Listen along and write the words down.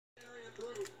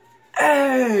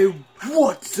Hey,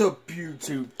 what's up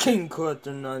YouTube? King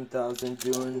Collector 9000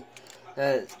 doing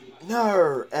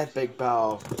another epic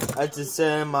battle. I just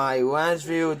said in my last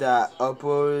video that I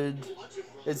uploaded,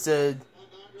 it said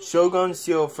Shogun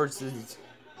Seal versus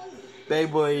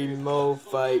Beyblade Mo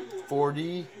Fight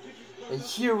 40. And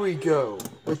here we go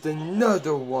with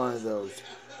another one of those.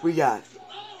 We got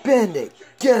Bandit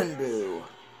Genbu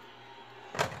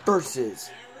versus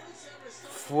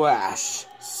Flash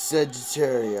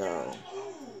Sagitario.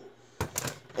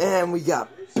 And we got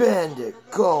Bandit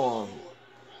Golem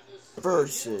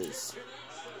versus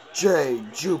Jade in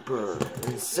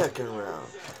the second round.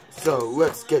 So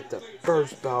let's get the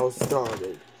first battle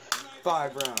started.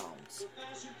 5 rounds.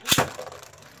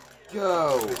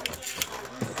 Go!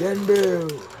 Genbu!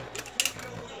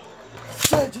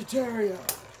 Sagitario!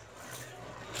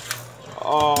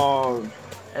 Oh,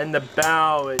 and the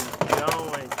battle is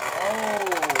going. Oh!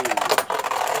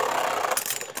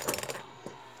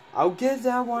 I'll give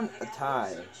that one a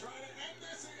tie.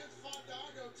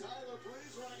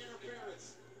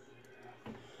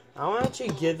 I'll actually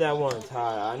give that one a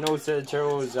tie. I know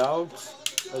Sagittario was out,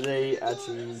 but they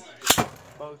actually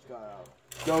both got out.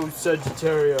 Go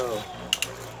Sagittario!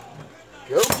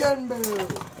 Go Genbu!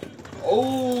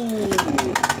 Oh!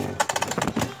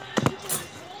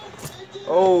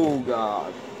 Oh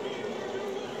God.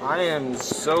 I am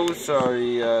so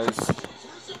sorry, guys.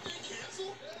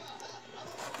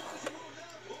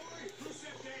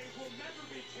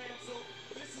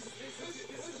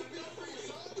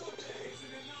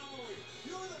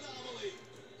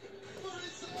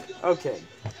 Okay.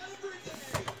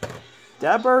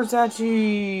 That bird's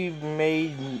actually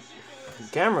made the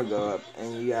camera go up,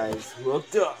 and you guys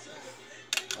looked up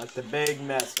at the big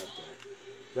mess up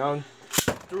there. Round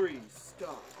 3,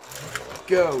 stop.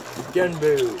 Go,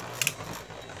 Genbu.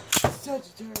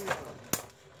 Sagittario.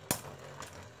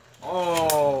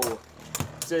 Oh,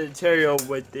 Sagittario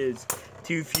with his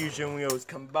 2 fusion wheels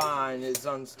combined is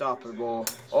unstoppable.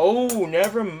 Oh,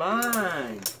 never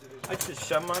mind. I just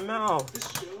shut my mouth.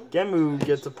 Genbu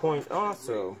gets a point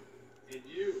also. And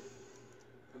you,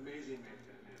 amazing man,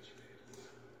 that match made.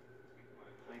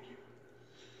 Thank you.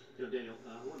 You know, Daniel,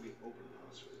 I want to be open and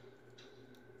honest with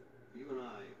you. You and I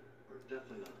are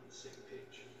definitely not on the same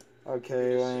page. Okay,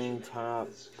 lane top,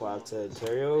 Black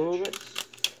Sagittario a little bit.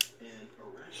 And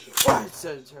irrational. Black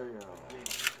Sagittario.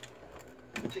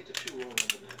 Take the 2 roll the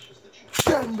matches that you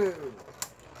Genbu.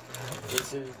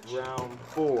 This is round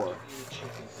 4.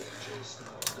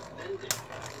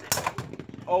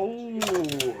 Oh,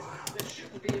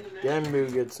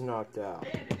 Genbu gets knocked out.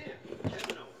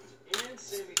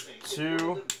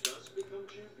 2.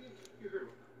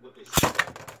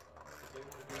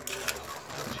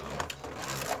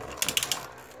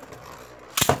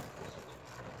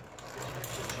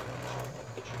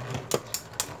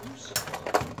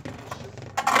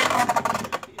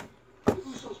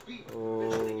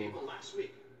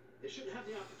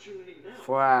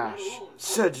 Flash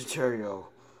Sagitario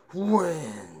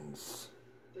wins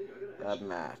that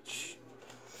match.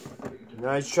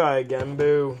 Nice try,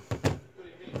 Genbu.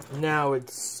 Now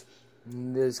it's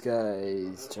this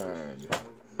guy's turn.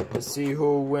 Let's see who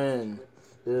will win.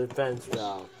 The defense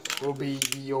round will be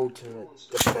the ultimate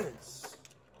defense.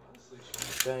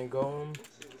 Then Golem,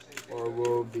 or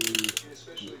will be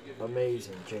the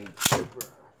amazing Jade.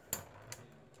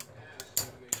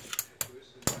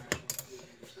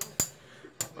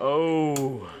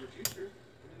 Oh,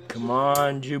 come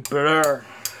on, Jupiter.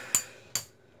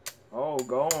 Oh,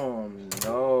 Golem,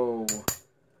 no.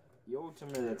 The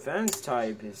ultimate defense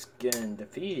type is getting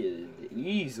defeated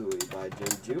easily by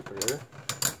Jupiter.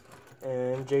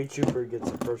 And Jupiter gets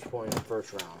the first point in the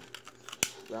first round.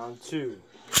 Round 2.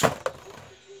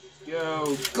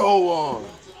 Go on.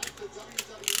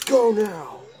 Go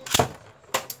now.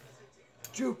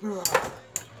 Jupiter.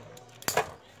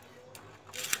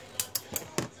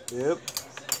 Yep.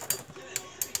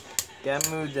 Gotta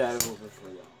move that over for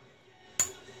y'all.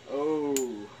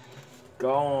 Oh.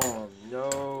 Gone.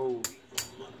 No.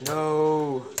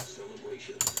 No.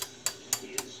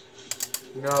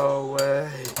 No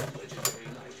way.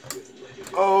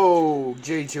 Oh.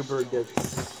 Jupiter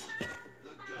gets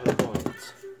a point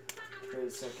for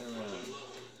the second round.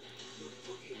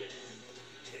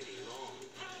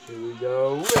 Here we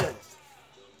go with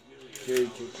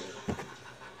Jupiter.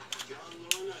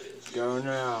 Go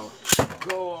now.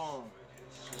 Go on.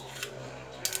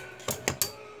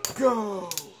 Go.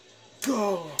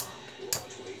 Go.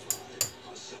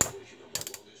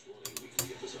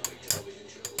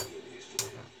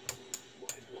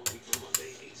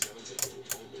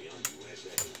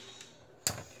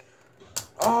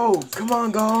 Oh, come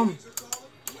on, Golem.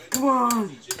 Come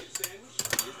on!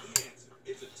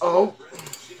 Oh!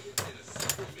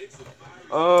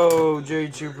 Oh,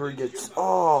 Jade Trooper gets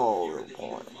all the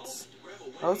points.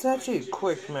 That was actually a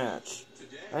quick match.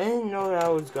 I didn't know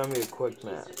that was gonna be a quick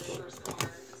match.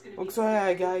 Looks like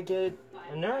I gotta get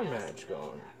another match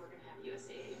going.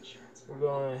 We're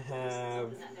gonna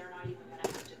have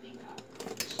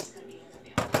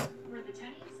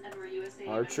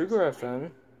our True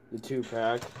Griffin, the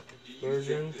 2-pack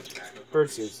version,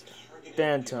 versus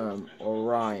Phantom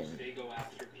Orion.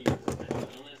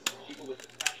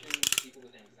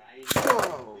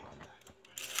 Go!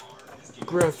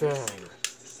 Griffin!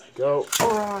 Go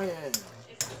Orion!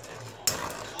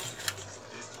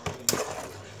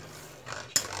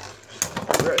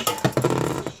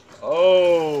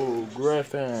 Oh,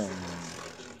 Griffin!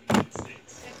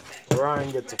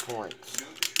 Orion gets a point.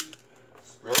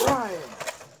 Orion!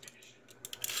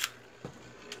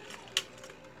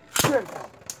 Griffin!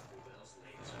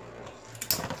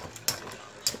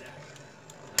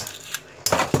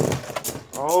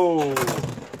 Oh!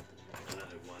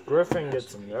 Griffin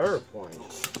gets another point.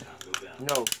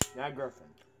 No, not Griffin.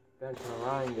 Phantom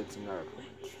Orion gets another point.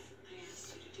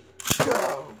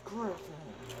 Go, Griffin!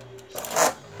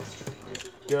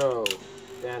 Go,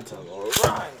 Phantom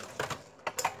Orion!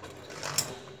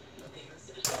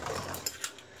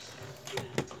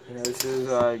 This is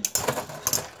like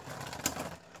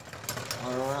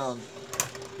all around.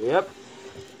 Yep.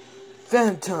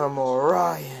 Phantom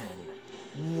Orion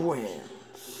wins.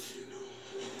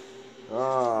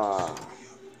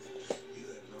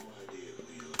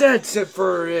 That's it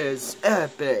for this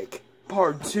epic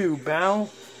part 2 battle.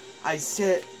 I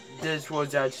said this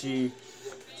was actually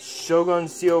Shogun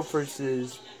Steel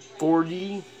versus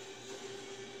 40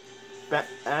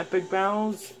 epic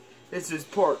battles. This is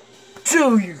part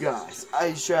 2, you guys.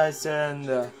 I should have said in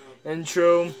the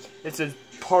intro, this is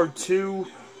part 2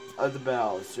 of the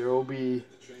battles. There will be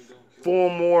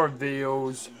 4 more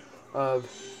videos of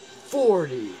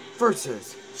 40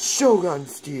 versus Shogun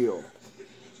Steel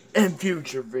in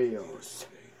future videos.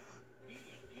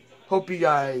 Hope you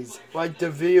guys like the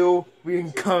video. We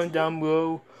can comment down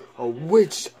below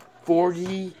which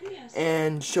 40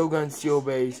 and Shogun Steel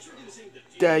base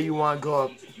that you want to go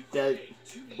up, that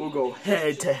will go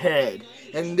head to head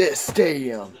in this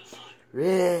stadium,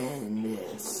 in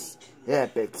this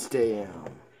epic stadium.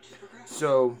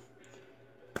 So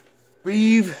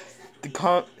leave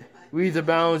the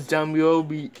battles down below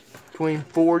between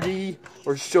 40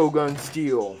 or Shogun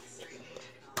Steel.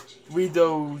 Read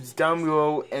those down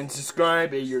below and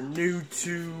subscribe if you're new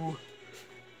to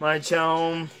my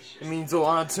channel. It means a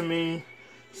lot to me.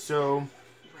 So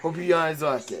hope you guys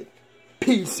like it.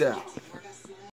 Peace out.